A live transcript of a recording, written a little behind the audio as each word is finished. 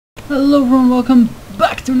Hello everyone, welcome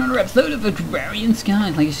back to another episode of Agrarian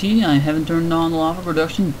Skies. Like you see, I haven't turned on the lava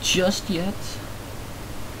production just yet,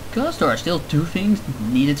 because there are still two things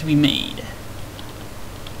needed to be made.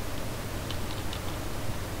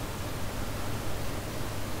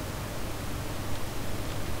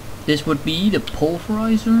 This would be the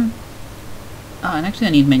pulverizer. Ah, and actually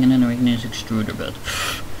I need to make another igneous extruder, but...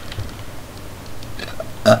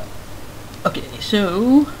 okay,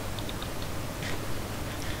 so...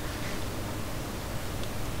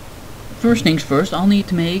 first things first, I'll need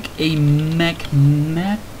to make a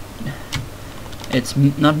it's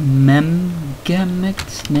not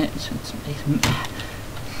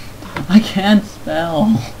I can't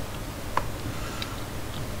spell.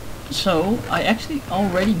 So, I actually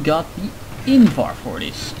already got the invar for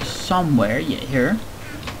this somewhere, yeah, here.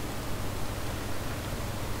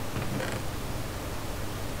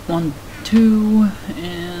 1, 2,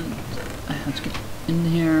 and let's get in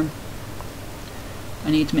here. I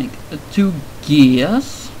need to make 2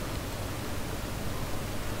 gears.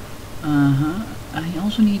 I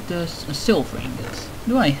also need a silver ingot.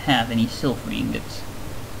 Do I have any silver ingots?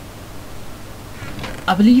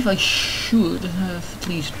 I believe I should have at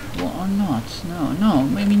least one, or not. No,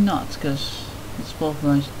 maybe not, because it's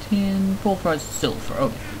pulverized tin, pulverized silver.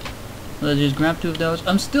 Okay. Let's just grab 2 of those.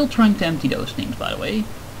 I'm still trying to empty those things, by the way.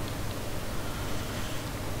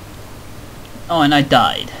 Oh, and I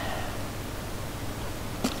died.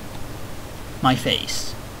 My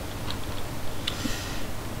face.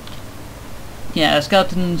 Yeah,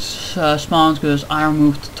 skeletons spawns because I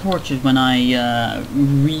removed the torches when I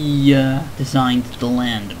redesigned the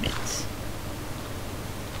land a bit.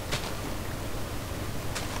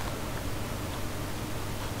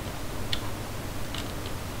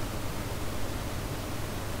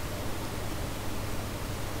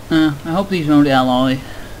 I hope these won't alloy.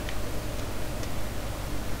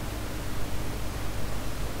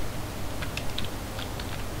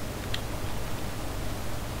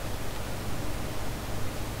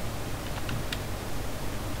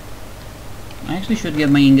 I actually should get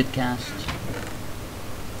my ingot cast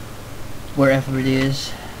wherever it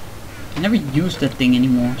is. I never used that thing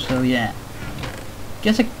anymore, so yeah.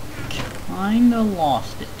 Guess I kinda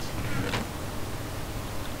lost it.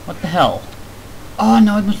 What the hell? Oh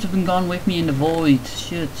no, it must have been gone with me in the void.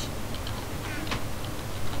 Shit.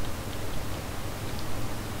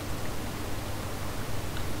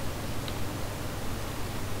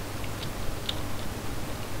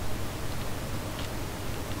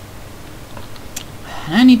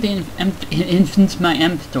 I need to infant my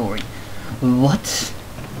inventory. What?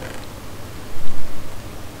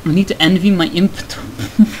 I need to envy my inventory.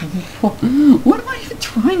 What am I even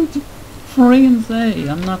trying to friggin' say?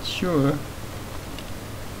 I'm not sure.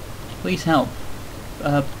 Please help.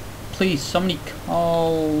 Please, somebody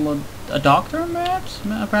call a doctor, perhaps?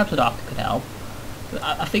 Perhaps a doctor could help.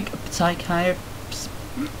 I think a psychiatrist...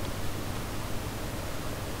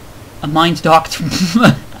 a mind doctor.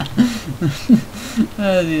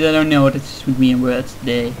 I don't know what it's with me and words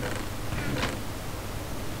today.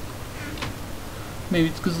 Maybe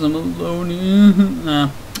it's because I'm alone.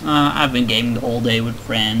 I've been gaming the whole day with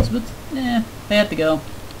friends, but I had to go.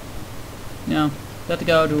 You know, had to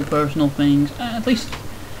go do personal things. At least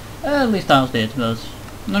I was did, but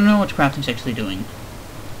I don't know what crafting's actually doing.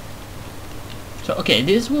 So okay,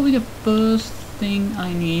 this will be the first thing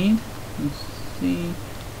I need. Let's see.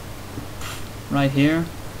 Right here.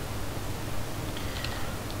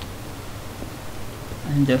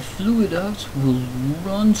 And the fluid ducts will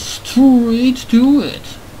run straight to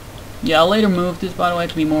it. Yeah, I'll later move this, by the way,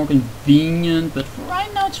 to be more convenient, but for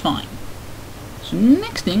right now it's fine. So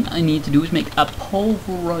next thing I need to do is make a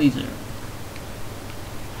pulverizer.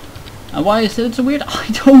 And why I said it's so weird, I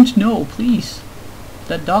don't know, please.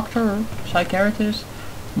 That doctor, psychiatrist,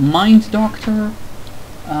 mind doctor,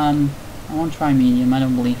 I won't try medium, I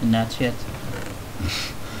don't believe in that shit.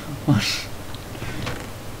 What?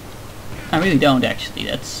 I really don't actually.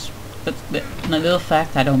 That's a little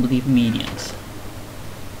fact. I don't believe in mediums.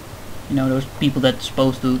 You know, those people that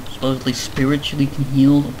supposedly spiritually can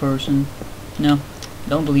heal a person. No,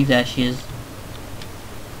 don't believe that shit.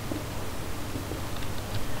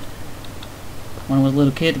 When I was a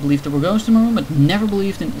little kid, I believed there were ghosts in my room, but never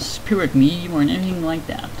believed in a spirit medium or in anything like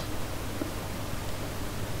that.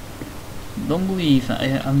 Don't believe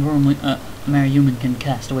a mere human can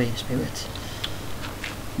cast away a spirit.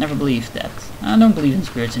 Never believed that. I don't believe in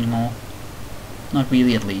spirits anymore. Not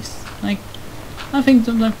really, at least. Like, I think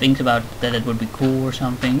sometimes things about that it would be cool or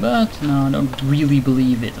something, but no, I don't really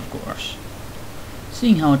believe it, of course.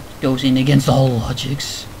 Seeing how it goes in against all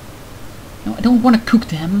logics. No, I don't want to cook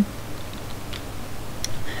them.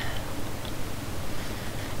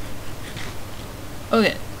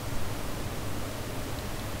 Okay.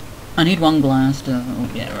 I need one glass to... Oh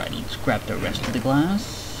yeah, right, let's grab the rest of the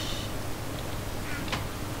glass.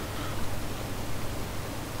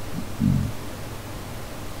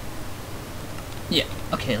 Yeah,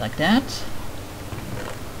 okay, like that.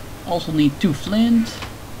 Also need 2 flint.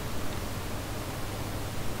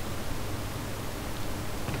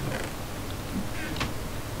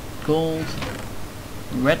 Gold.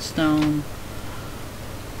 Redstone.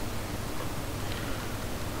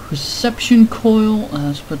 Reception coil.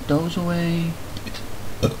 Let's put those away.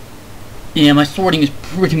 Yeah, my sorting is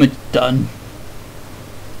pretty much done.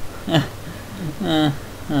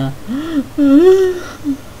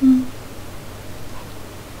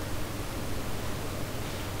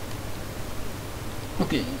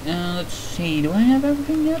 Okay, let's see. Do I have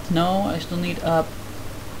everything yet? No, I still need a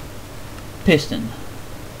piston.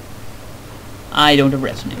 I don't have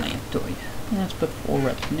redstone in my inventory. Let's put 4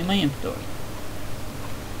 redstone in my inventory.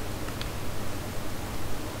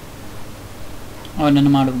 Oh, and then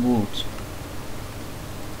I'm out of wood.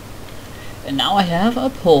 And now I have a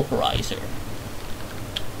pulverizer.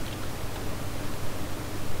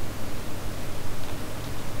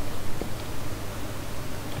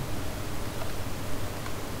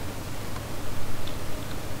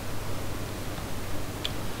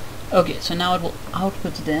 Okay, so now it will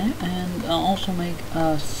output there, and I'll also make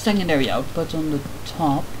a secondary output on the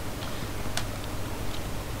top.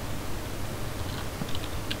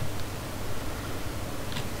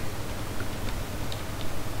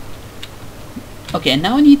 Okay,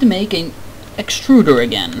 now I need to make an extruder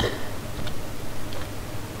again.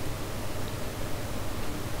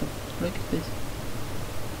 The frick is this?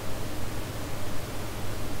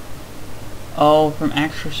 Oh, from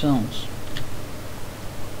extra cells.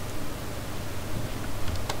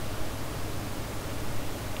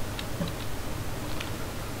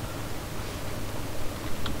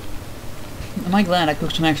 Am I glad I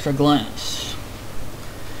cooked some extra glass?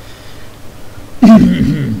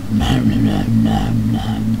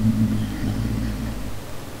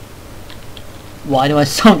 Why do I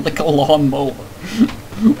sound like a lawnmower?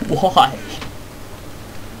 Why?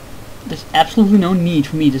 There's absolutely no need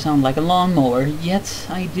for me to sound like a lawnmower, yet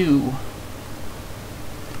I do.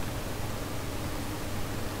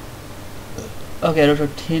 Okay, those are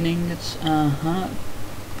tin ingots,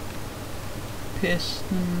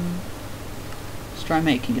 piston. Let's try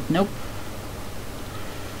making it. Nope.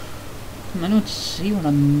 I don't see what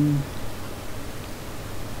I'm...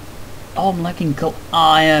 Oh, I'm lacking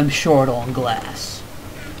I am short on glass.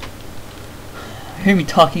 Hear me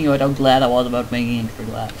talking about how glad I was about making extra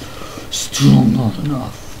glass. Still not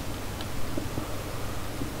enough.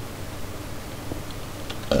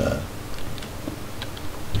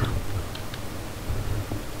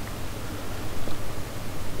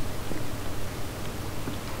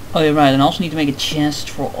 Oh yeah, right, and I also need to make a chest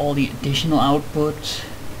for all the additional output.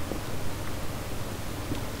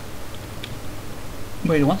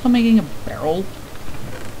 Wait, once I'm making a barrel?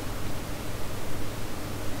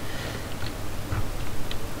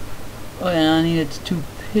 Oh yeah, I needed 2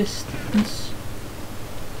 pistons.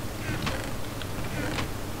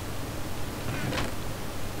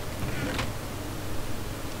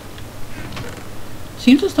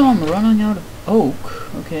 Seems as though I'm running out of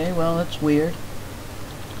oak. Okay, well that's weird.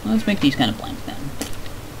 Let's make these kind of planks then.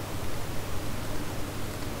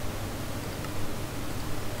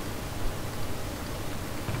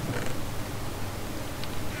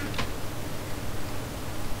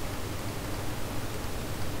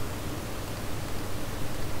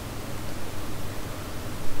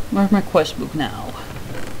 Where's my quest book now?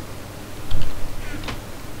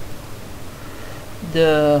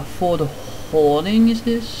 For the hoarding is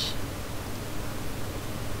this?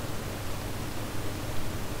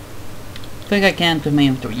 I think I can because my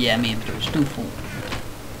inventory. Yeah, my inventory is too full.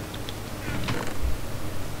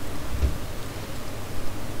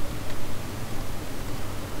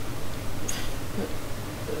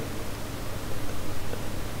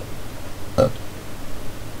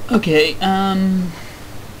 Okay, I'm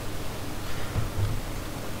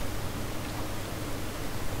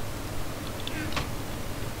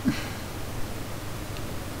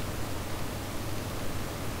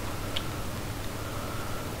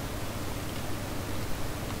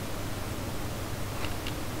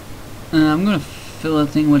gonna fill that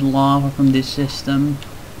thing with lava from this system,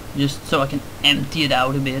 just so I can empty it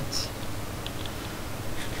out a bit.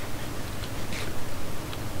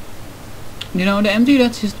 You know, the emptier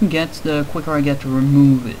that system gets, the quicker I get to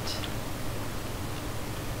remove it.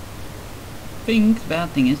 The bad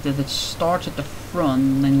thing is that it starts at the front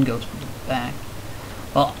and then goes to the back.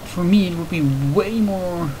 Well, for me it would be way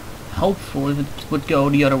more helpful if it would go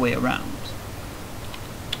the other way around.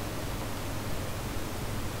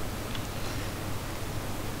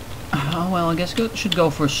 Oh well, I guess I should go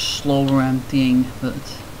for slower emptying,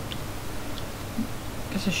 but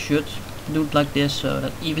I guess I should do it like this so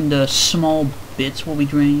that even the small bits will be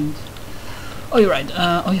drained. Oh, you're right.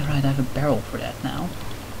 I have a barrel for that now.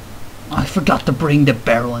 I forgot to bring the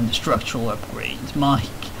barrel and the structural upgrades. My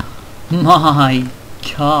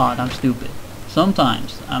God, I'm stupid.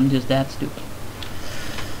 Sometimes I'm just that stupid.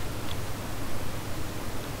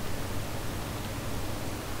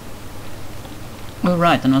 Oh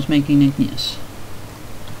right, and I was making igneous.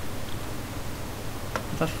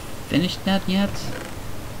 Have I finished that yet?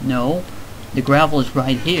 No. The gravel is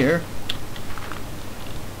right here.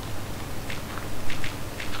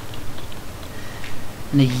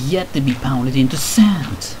 And they're yet to be pounded into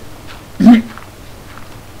sand.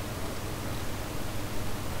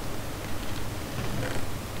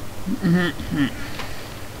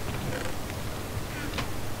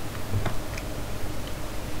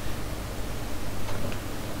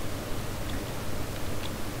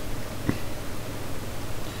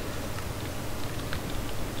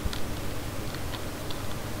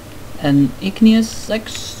 An igneous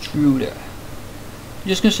extruder.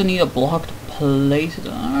 Just gonna need a block to place it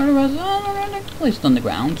on. Place it on the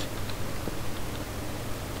ground.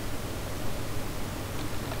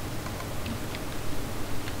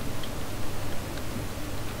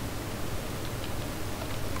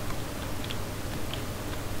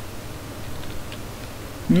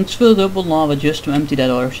 It's filled up with lava just to empty that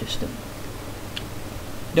other system.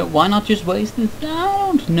 Why not just waste it? I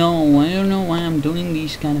don't know. I don't know why I'm doing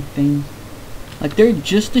these kind of things. Like, they're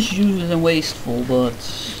just as useless and wasteful,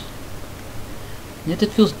 but yet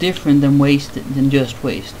it feels different than just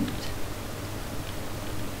wasting it.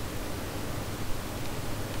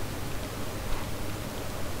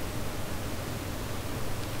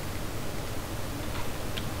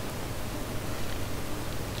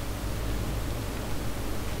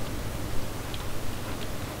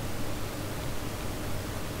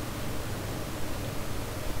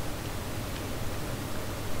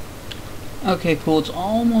 Okay, cool, it's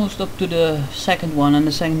almost up to the second one, and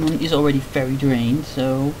the second one is already very drained,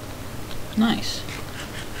 so nice.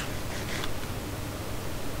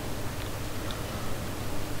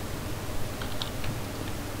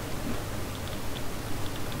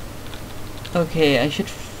 Okay, I should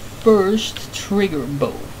first trigger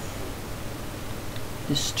both.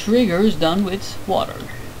 This trigger is done with water.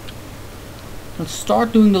 Let's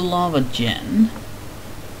start doing the lava gen.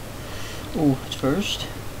 Oh, first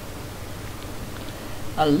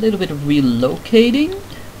a little bit of relocating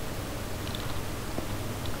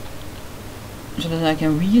so that I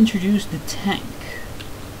can reintroduce the tank.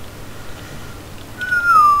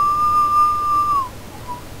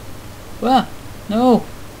 Ah, no!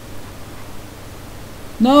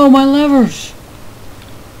 No, my levers!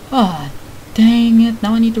 Ah, dang it.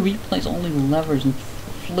 Now I need to replace all the levers and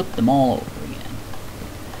flip them all over again.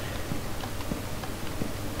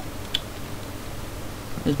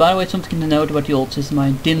 There's, by the way, something to note about the old system.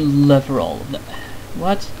 I didn't lever all of them.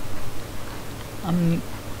 What?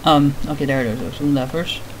 Okay, there are those two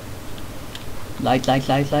levers. Light,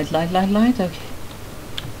 okay.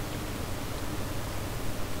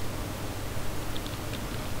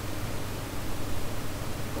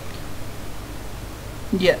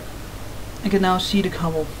 Yeah, I can now see the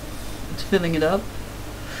cobble. It's filling it up.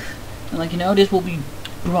 And like you know, this will be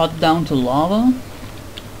brought down to lava.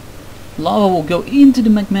 Lava will go into the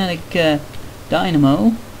magmatic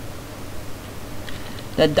dynamo.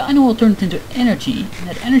 That dynamo will turn it into energy, and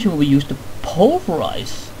that energy will be used to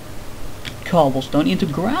pulverize cobblestone into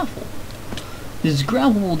gravel. This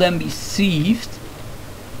gravel will then be sieved,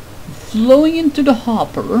 flowing into the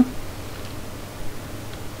hopper.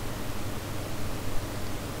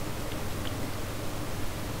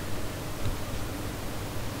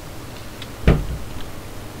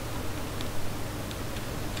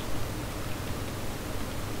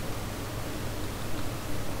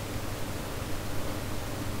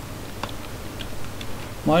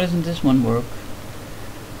 Why doesn't this one work?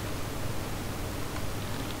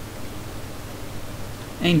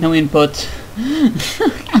 Ain't no input.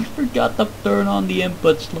 I forgot to turn on the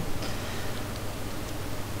input slot.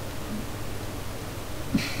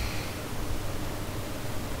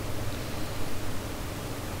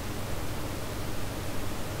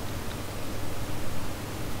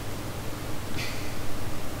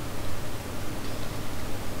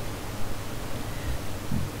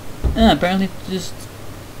 Apparently just...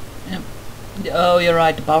 Oh, you're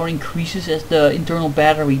right, the power increases as the internal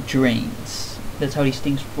battery drains. That's how these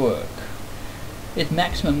things work. it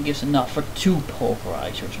maximum gives enough for 2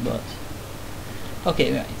 pulverizers, but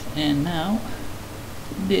okay, right. And now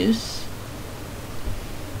this,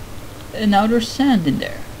 and now there's sand in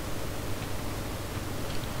there.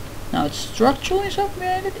 Now it's structurally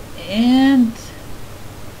upgraded, and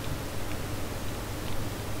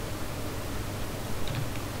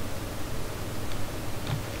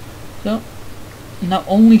so now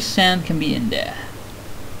only sand can be in there.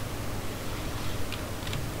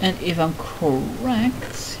 And if I'm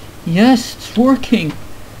correct, yes, it's working.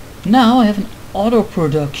 Now I have an auto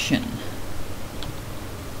production.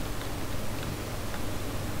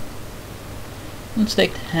 Let's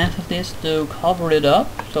take half of this to cover it up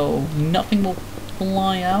so nothing will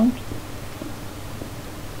fly out.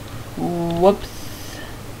 Whoops.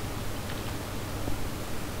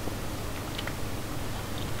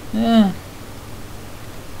 Yeah.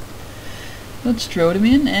 Let's throw them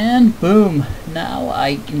in, and boom. Now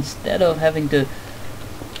I, instead of having to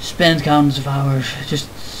spend countless of hours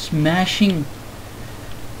just smashing,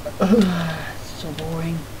 it's so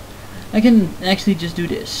boring, I can actually just do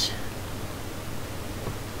this.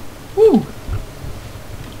 Woo!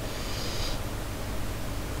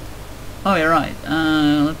 Oh, you're right.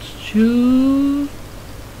 Let's choose.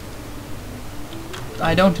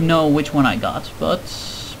 I don't know which one I got, but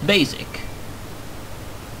basic.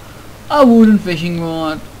 A wooden fishing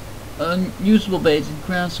rod, unusable bait,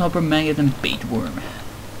 grasshopper, maggot, and bait worm.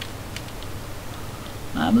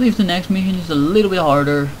 I believe the next mission is a little bit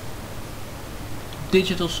harder.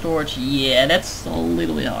 Digital storage, yeah, that's a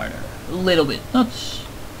little bit harder. A little bit, not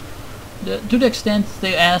to the extent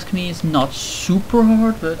they ask me, it's not super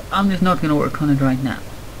hard, but I'm just not gonna work on it right now.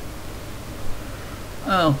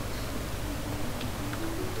 Oh.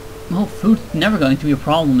 Well, food's never going to be a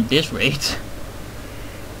problem at this rate.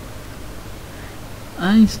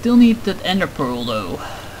 I still need that ender pearl though.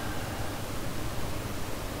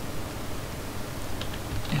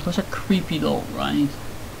 It was a creepy though, right?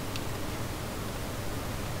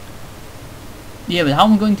 Yeah, but how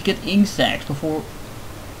am I going to get ink sacs before...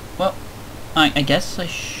 Well, I guess I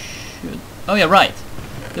should... Oh yeah, right.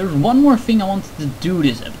 There's one more thing I wanted to do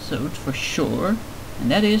this episode, for sure. And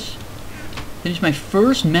that is... finish my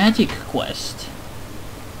first magic quest.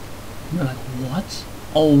 You're like, what?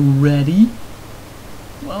 Already?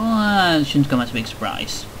 Well, it shouldn't come as a big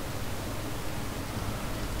surprise.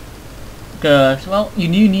 Because, well, you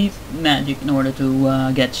do need magic in order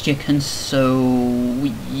to get chickens,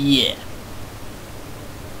 so... yeah.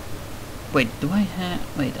 Wait, do I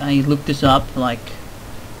have... Wait, I looked this up, like...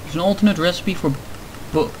 There's an alternate recipe for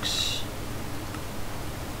books.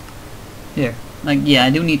 Here. Like, yeah, I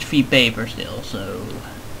do need 3 paper still, so...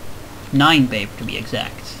 9 paper to be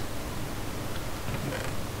exact.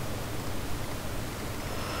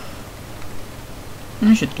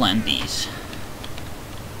 I should plant these.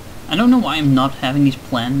 I don't know why I'm not having these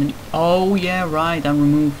planted. Oh yeah, right, I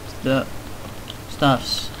removed the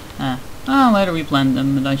stuffs. I'll later replant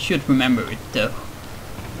them, but I should remember it though.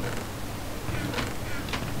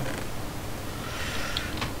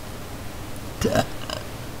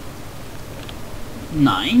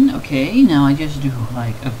 Nine, okay, now I just do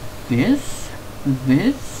like a this,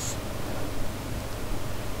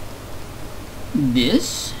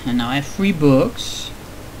 and now I have 3 books.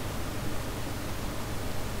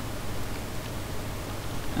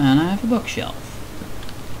 And I have a bookshelf.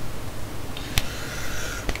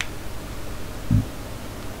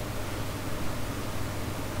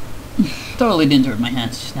 Totally didn't hurt my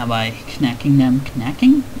hands just now by knacking them.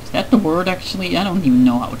 Knacking? Is that the word actually? I don't even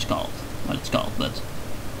know how it's called. What it's called, but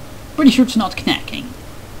pretty sure it's not knacking.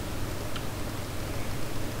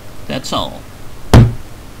 That's all.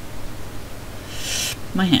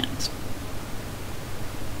 My hands.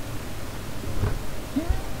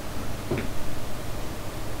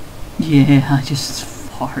 Yeah, I just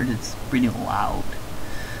farted. It's pretty loud.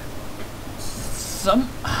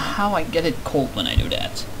 Somehow I get it cold when I do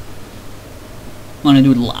that. When I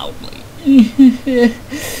do it loudly.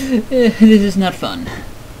 This is not fun.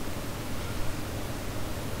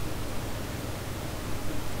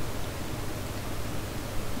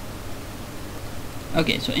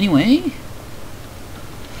 Okay, so anyway...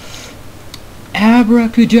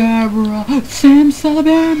 Abracadabra! Sam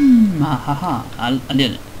Salabam! Haha, I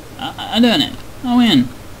did it. I done it. I win.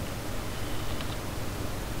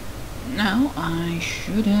 Now I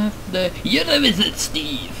should have the You to Visit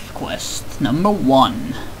Steve quest number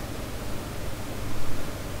 1.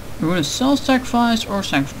 We're going to self-sacrifice or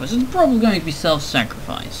sacrifice. It's probably going to be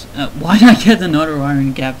self-sacrifice. Why did I get another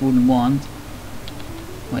iron cap wooden wand?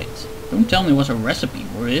 Wait, don't tell me there was a recipe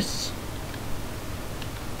for this.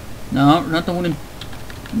 No, not the wooden...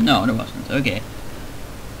 No, there wasn't. Okay.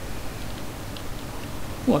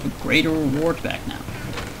 Oh, I have a greater reward back now.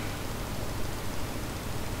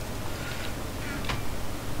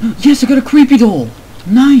 Yes, I got a creepy doll!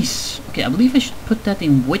 Nice! Okay, I believe I should put that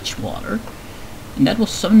in witch water. And that will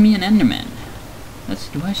summon me an Enderman.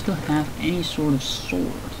 Do I still have any sort of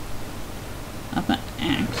sword? I have my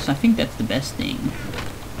axe. I think that's the best thing.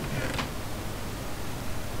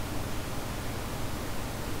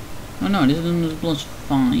 Oh no, this is plus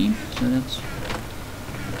 5, so that's...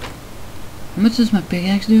 How much does my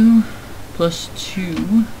pickaxe do? Plus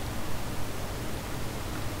 2.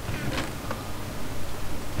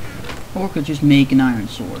 Or could just make an iron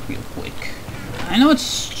sword real quick. I know it's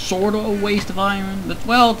sort of a waste of iron, but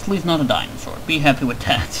well, it's at least not a diamond sword. Be happy with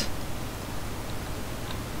that.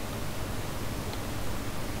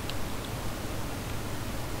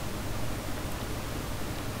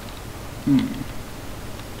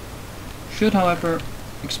 Should, however,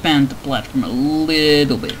 expand the platform a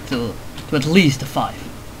little bit to at least a 5.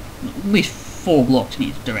 At least 4 blocks in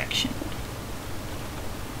each direction.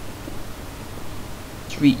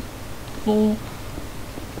 3, 4.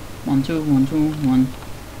 1, 2, 1, 2, 1,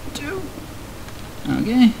 2.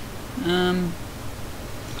 Okay.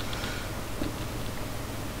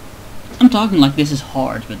 I'm talking like this is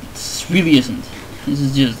hard, but it really isn't. This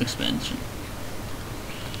is just expansion.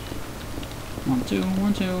 1, 2,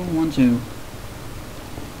 1, 2, 1, 2.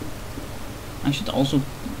 I should also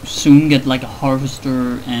soon get like a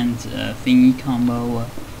harvester and thingy combo,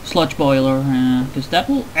 sludge boiler, because that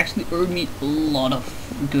will actually earn me a lot of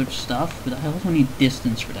good stuff, but I also need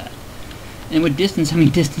distance for that. And with distance, I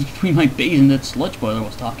mean distance between my base and that sludge boiler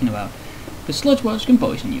was talking about. Because sludge boilers can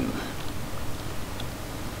poison you.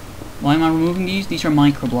 Why am I removing these? These are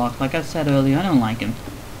micro blocks. Like I said earlier, I don't like them.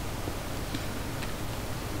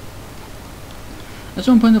 At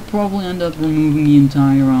some point I'll probably end up removing the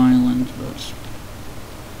entire island, but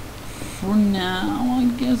for now I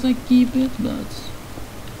guess I keep it, but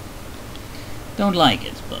don't like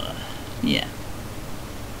it, but yeah.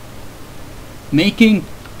 Making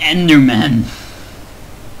Enderman.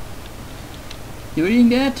 You reading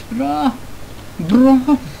that, bruh?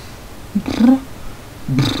 Bruh? Bruh?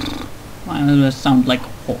 Why does that sound like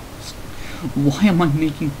holes? Why am I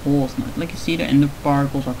making holes now? Like you see the ender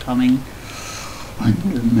particles are coming.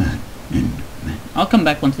 Enderman, Enderman. I'll come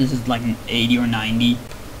back once this is like an 80 or 90.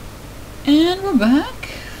 And we're back.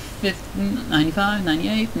 50, 95,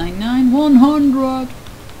 98, 99, 100.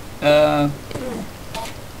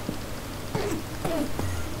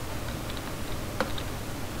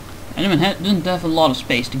 Enderman doesn't have a lot of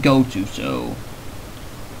space to go to, so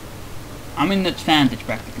I'm in advantage,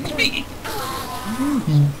 practically speaking.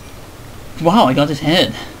 Wow, I got his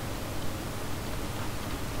head.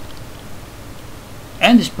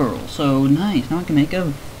 And this pearl, so nice. Now I can make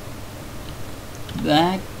a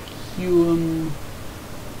vacuum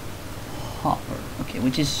hopper. Okay,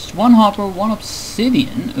 which is 1 hopper, 1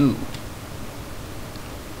 obsidian. Ooh.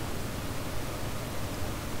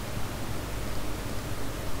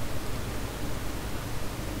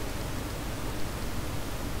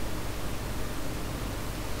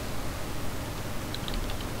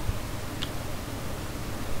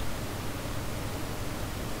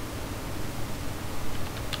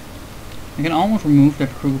 I can almost remove that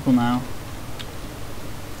crucible now.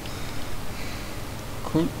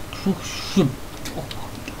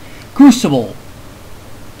 Crucible!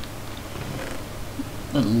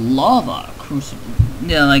 The lava crucible.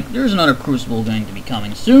 Yeah, like, there's another crucible going to be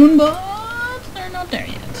coming soon, but they're not there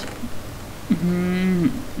yet.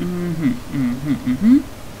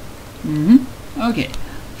 Okay.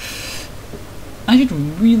 I should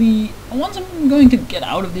really... Once I'm going to get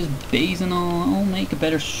out of this base and I'll make a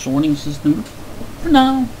better sorting system. But for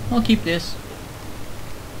now, I'll keep this.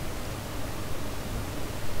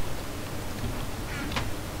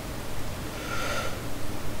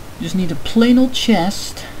 Just need a plain old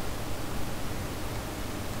chest.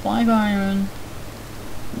 5 iron.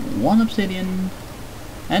 1 obsidian.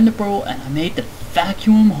 And the pearl, and I made the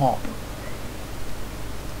vacuum hopper.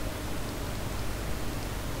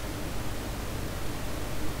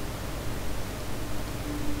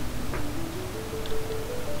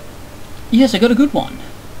 Yes, I got a good one.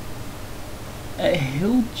 A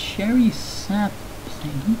hill cherry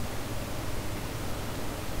sapling.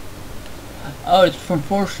 Oh, it's from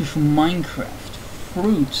forestry from MineCraft.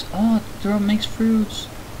 Fruits. Oh, the drop makes fruits.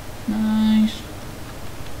 Nice.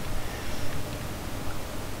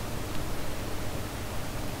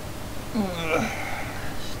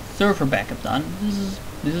 Server backup done. This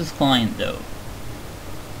is fine though.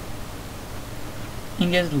 I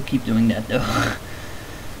guess we'll keep doing that though.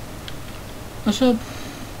 So,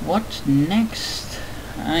 what next?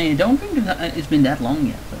 I don't think it's been that long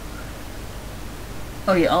yet. So.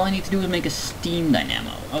 Oh yeah, all I need to do is make a steam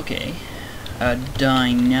dynamo. Okay. A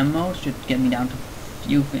dynamo should get me down to a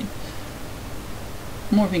few things.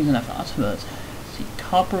 More things than I thought, but let's see.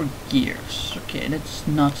 Copper gears. Okay, that's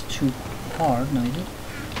not too hard, no, is it?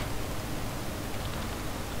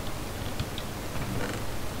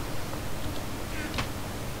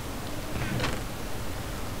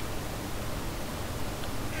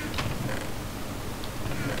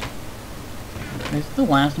 Is it the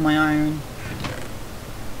last of my iron?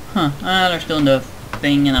 Huh, they're still in the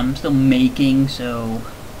thing and I'm still making, so...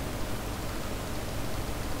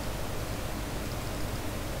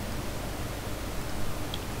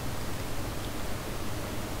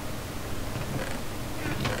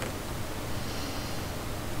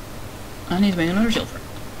 I need to make another silver.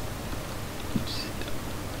 Oops.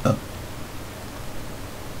 Oh.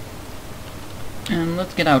 And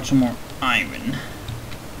let's get out some more iron.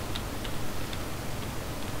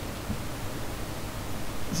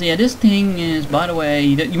 So yeah, this thing is, by the way,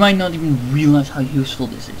 you might not even realize how useful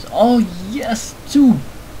this is. Oh yes, 2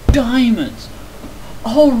 diamonds!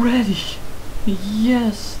 Already!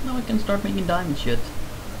 Yes! Now I can start making diamond shit.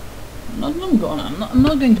 I'm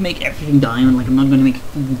not going to make everything diamond, like I'm not going to make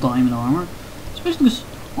full diamond armor. Especially because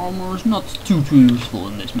armor is not too useful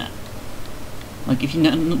in this map. Like if you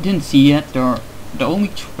didn't see yet, the only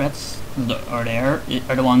threats that are there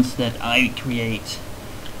are the ones that I create.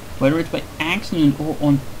 Whether it's by accident or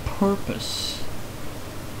on purpose,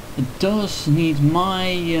 it does need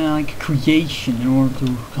my like creation in order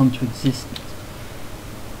to come to existence.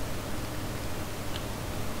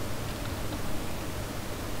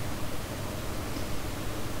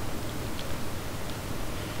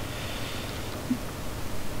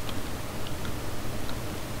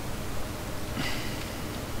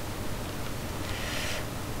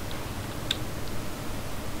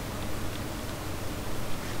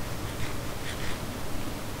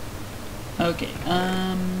 Okay,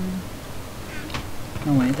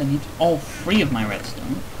 no wait, I need all 3 of my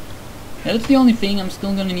redstone. Yeah, that's the only thing. I'm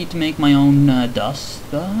still gonna need to make my own dust,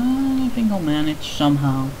 but I think I'll manage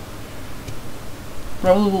somehow.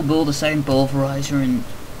 Probably will build a second pulverizer and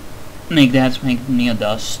make that make me a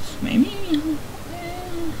dust. Maybe,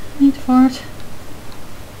 need to fart.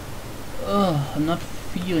 Ugh, I'm not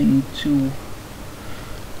feeling too...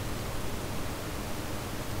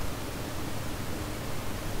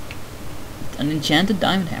 An enchanted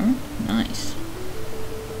diamond hammer? Nice.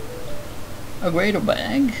 A greater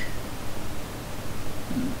bag.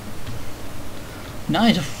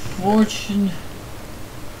 Nice, a fortune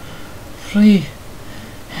free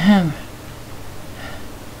hammer.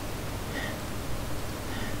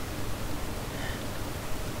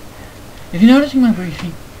 If you're noticing my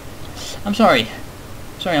breathing, I'm sorry.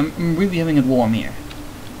 Sorry, I'm really having it warm here.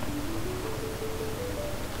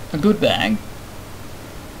 A good bag.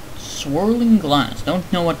 Swirling glass.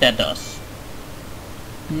 Don't know what that does.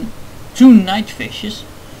 2 night fishes.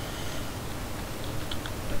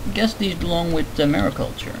 Guess these belong with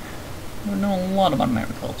mariculture. I don't know a lot about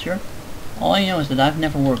mariculture. All I know is that I've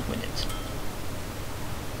never worked with it.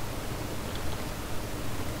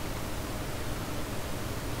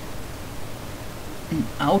 An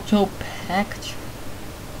auto packed.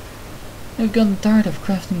 I've gotten tired of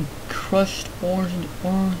crafting crushed ores into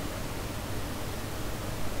ore.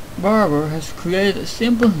 Barber has created a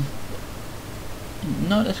simple,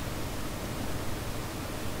 not as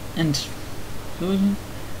and solution.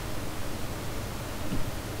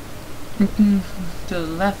 To the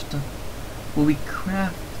left will be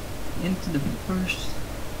crafted into the first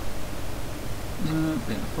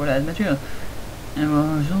for that material, and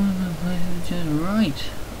will result in the place to the right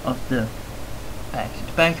of the package.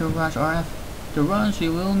 The package requires RF. The runs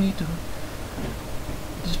you will need to.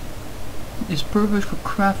 Is perfect for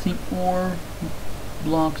crafting ore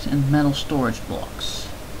blocks and metal storage blocks.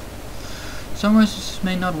 Some recipes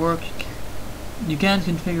may not work. You can't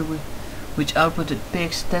configure which output it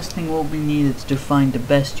picks. Testing will be needed to find the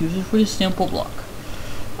best user for this simple block.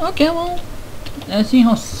 Okay, well, let's see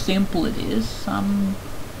how simple it is. I'm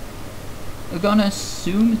gonna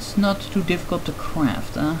assume it's not too difficult to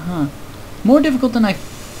craft. More difficult than I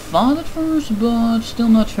thought at first, but still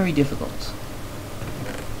not very difficult.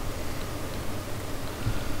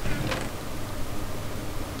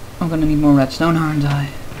 I'm gonna need more redstone, aren't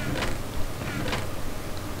I?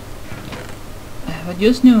 If I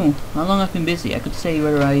just knew how long I've been busy, I could say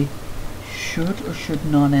whether I should or should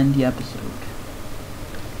not end the episode.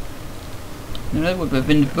 No, that would have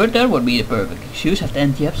been, but that would be the perfect excuse. Have to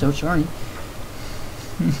end the episode. Sorry.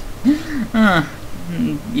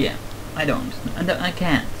 Yeah, I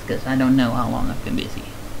can't, because I don't know how long I've been busy.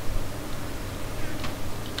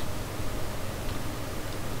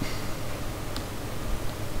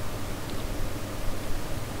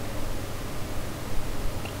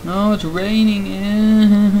 No, it's raining.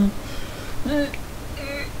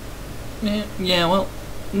 Yeah, well,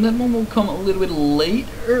 that one will come a little bit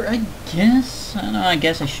later, I guess. I don't know, I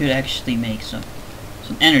guess I should actually make some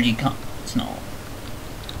energy conduits and all.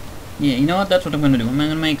 Yeah, you know what? That's what I'm gonna do. I'm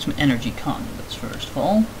gonna make some energy conduits first of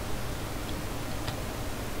all.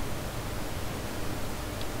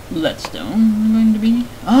 Redstone going to be.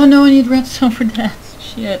 Oh no, I need redstone for that.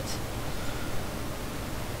 Shit.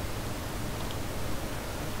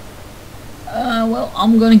 Well,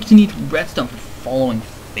 I'm going to need redstone for following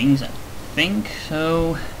things, I think.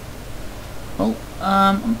 So, well,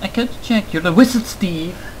 I could check. You're the Wizard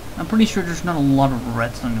Steve. I'm pretty sure there's not a lot of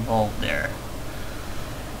redstone involved there.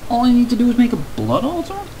 All I need to do is make a blood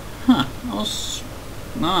altar? Huh, I was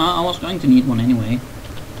going to need one anyway.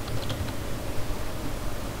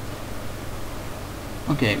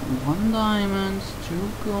 Okay, 1 diamond, 2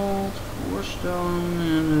 gold, 4 stone,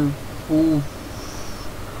 and a full...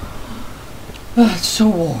 it's so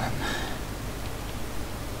warm. I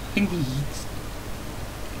think the heat's...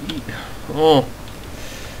 Oh.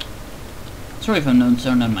 Sorry if I'm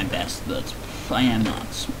not my best, but I am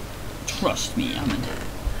not. Trust me,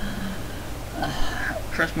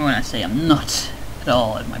 trust me when I say I'm not at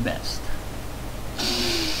all at my best.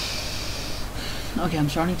 Okay, I'm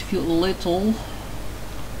starting to feel a little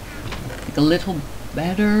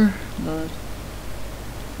better, but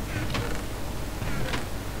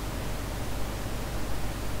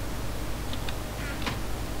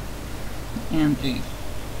and a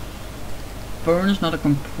furnace, not a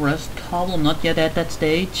compressed cobble. I'm not yet at that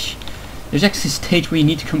stage. There's actually a stage where you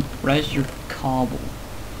need to compress your cobble.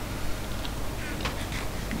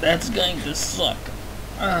 That's going to suck.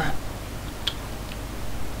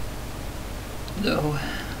 No.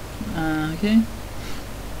 Okay.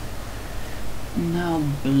 Now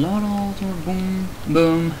blood altar, boom,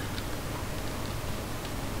 boom.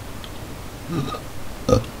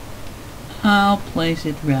 I'll place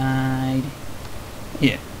it right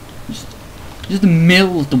here. Just the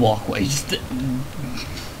middle of the walkway.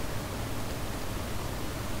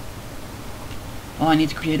 Oh, I need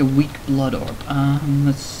to create a weak blood orb.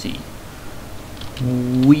 Let's see.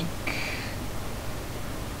 Weak.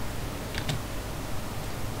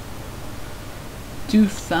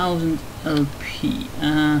 $2,000 LP.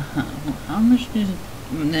 How much does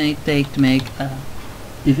it take to make a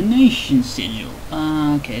divination sigil?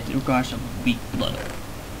 Okay, it requires a weak blood orb.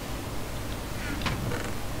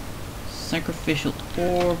 Sacrificial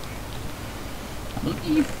orb. I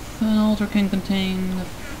believe an altar can contain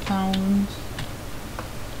 1,000.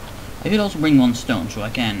 I could also bring 1 stone so I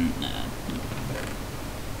can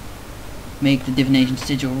make the divination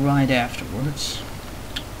sigil right afterwards.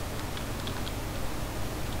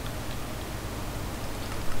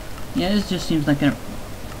 Yeah, this just seems like a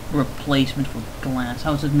replacement for glass.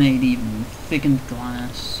 How is it made even? Thickened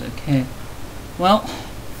glass. Okay. Well.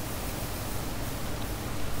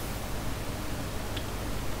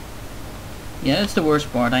 Yeah, that's the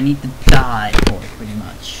worst part. I need to die for it, pretty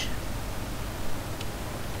much.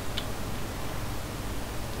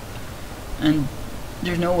 And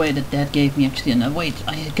there's no way that gave me actually enough. Wait,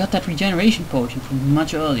 I got that regeneration potion from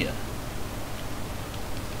much earlier.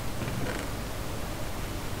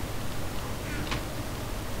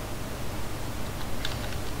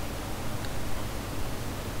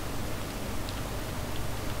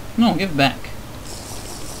 No, give it back.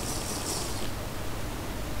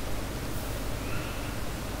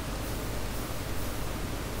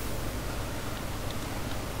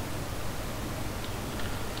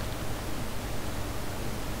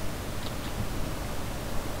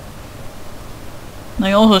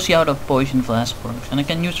 I also see how the poison flask works, and I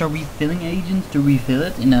can use a refilling agent to refill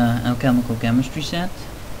it in a alchemical chemistry set.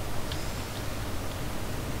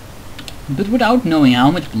 But without knowing how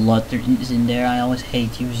much blood there is in there, I always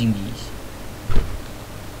hate using these.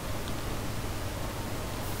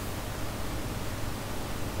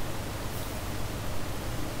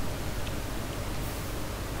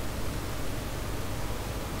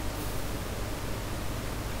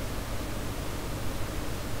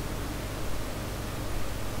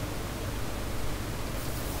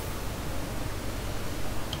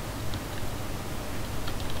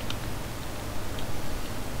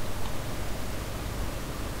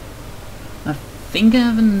 I think I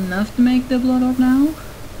have enough to make the blood orb now.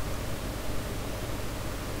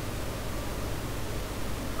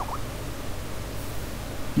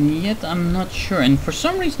 Yet I'm not sure, and for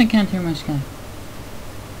some reason I can't hear my sky.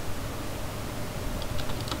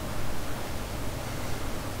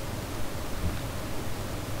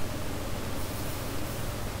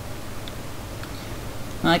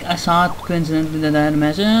 Like, I saw it coincidentally that I had a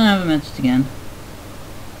message, and I have a message again.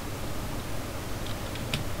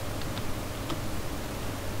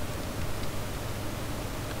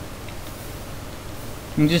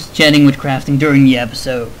 I'm just chatting with crafting during the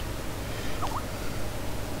episode.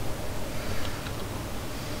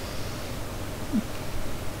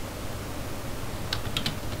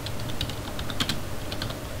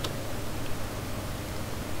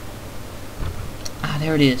 Ah,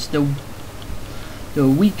 there it is. The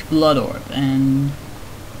weak blood orb, and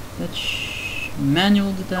that's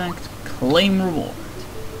manual detect, claim reward.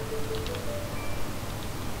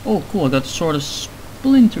 Oh, cool! I got sort of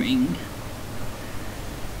splintering.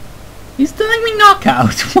 He's telling me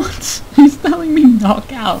knockout. What? He's telling me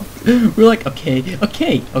knockout. We're like, okay.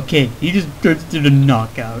 He just turns to the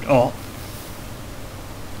knockout. Oh.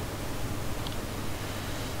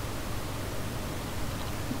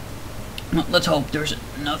 Well, let's hope there's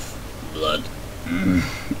enough blood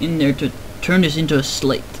in there to turn this into a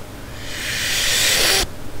slate.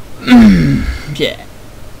 Yeah.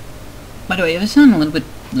 By the way, if I sound a little bit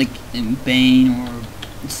like in pain or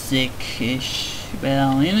sick-ish,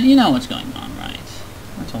 well, you know what's going on, right?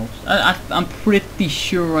 That's all. I'm pretty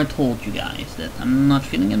sure I told you guys that I'm not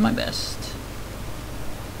feeling at my best.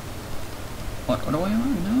 What do I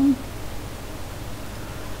want? No.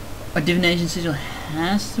 A divination sigil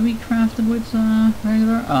has to be crafted with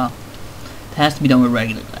regular. Oh, it has to be done with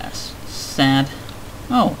regular glass. Sad.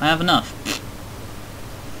 Oh, I have enough.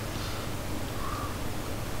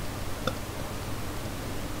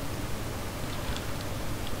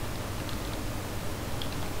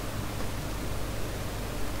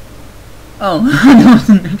 Oh, that was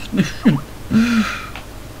an explanation.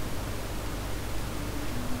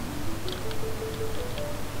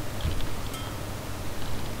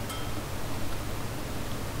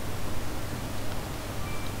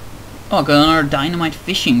 Oh, I got another dynamite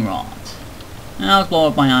fishing rod. I'll blow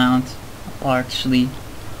up my island. Partially.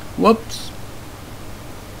 Whoops.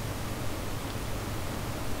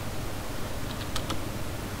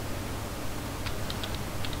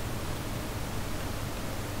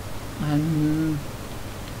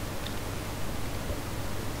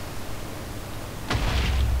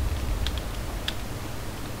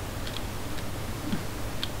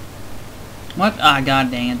 What? Ah,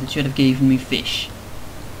 god dang it, it should have given me fish.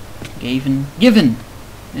 Given.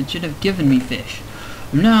 It should have given me fish.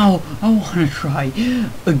 Now, I want to try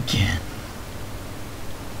again.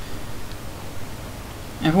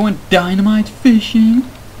 Everyone dynamite fishing?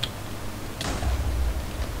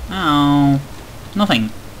 Oh,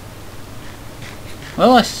 nothing.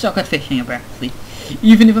 Well, I suck at fishing apparently,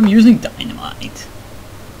 even if I'm using dynamite.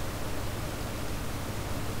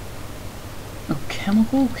 A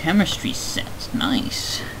chemical chemistry set,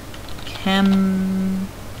 nice.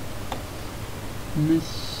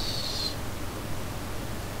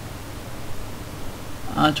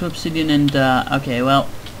 To obsidian and okay, well,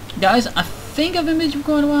 guys, I think I've been busy for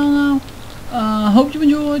quite a while now. Hope you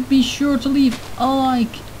enjoyed. Be sure to leave a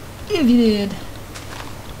like if you did.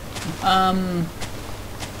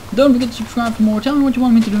 Don't forget to subscribe for more. Tell me what you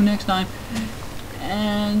want me to do next time.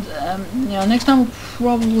 And yeah, next time will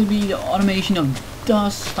probably be the automation of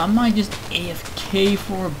dust. I might just AFK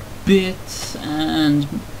for a bit and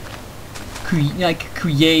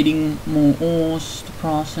creating more ores to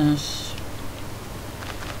process.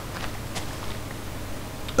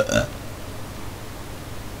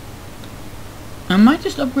 I might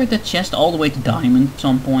just upgrade that chest all the way to diamond at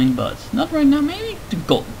some point, but not right now. Maybe to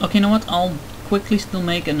gold. Okay, you know what? I'll quickly still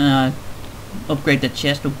make an upgrade that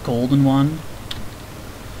chest to golden one.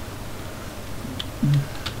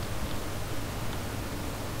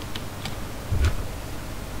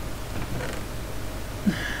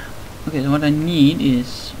 Okay, so what I need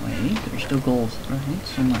is... Wait, there's still gold, right?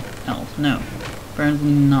 Somewhere else. No.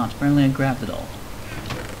 Apparently not. Apparently I grabbed it all.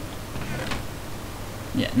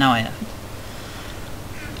 Yeah, now I have it.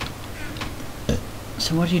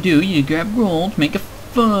 So what you do, you grab gold, make a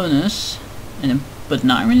furnace, and then put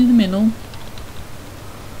an iron in the middle.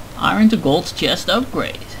 Iron to gold chest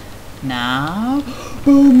upgrade. Now,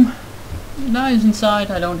 boom! Now it's inside,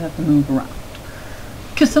 I don't have to move around.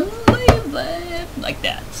 Cause I'm like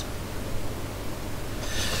that.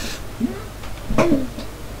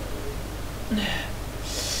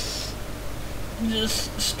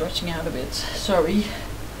 Just stretching out a bit. Sorry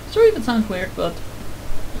if it sounds weird, but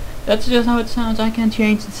that's just how it sounds. I can't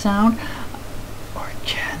change the sound. Or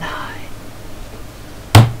can I?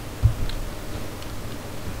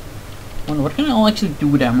 Wonder what can I actually do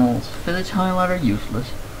with emeralds? Village highlighter,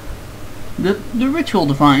 useless. The ritual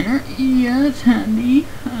diviner, yeah, it's handy.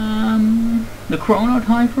 The chrono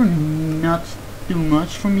typer, not too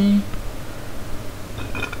much for me.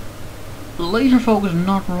 Laser focus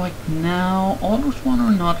not right now. Auto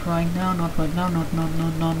spawner not right now. Not right now. Not.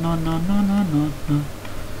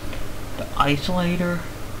 The isolator.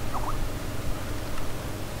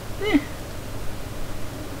 Eh.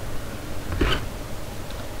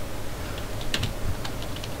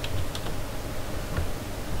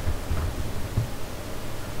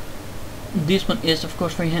 This one is of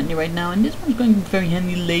course very handy right now, and this one's going to be very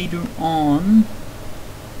handy later on.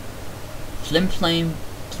 Flim flame.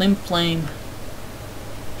 Flim flame.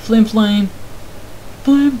 Flim flame.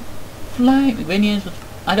 Flim flame. Ingredients.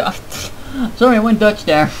 I don't. Sorry, I went Dutch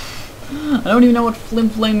there. I don't even know what flim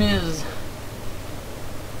flame is.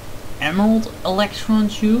 Emerald electron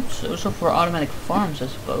tubes, also for automatic farms, I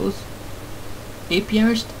suppose.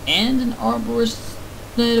 Apiarist and an arborist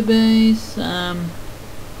database.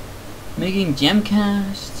 Making gem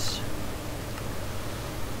casts.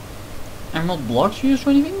 Emerald blocks used for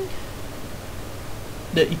anything?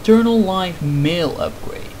 The Eternal Life male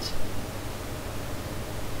upgrade.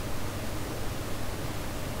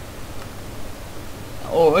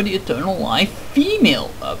 Or the Eternal Life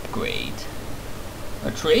female upgrade.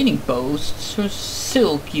 A trading post, a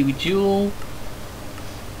silky jewel.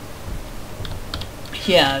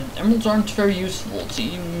 Yeah, emeralds aren't very useful.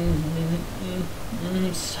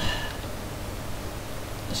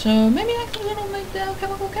 So maybe I can make the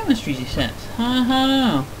alchemical chemistry set. I don't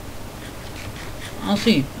know. I'll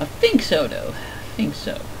see. I think so though. I think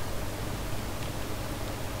so.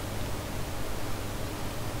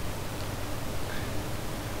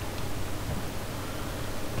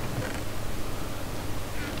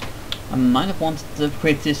 I might have wanted to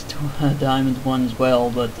upgrade this to a diamond one as well,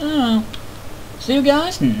 but see you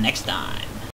guys next time.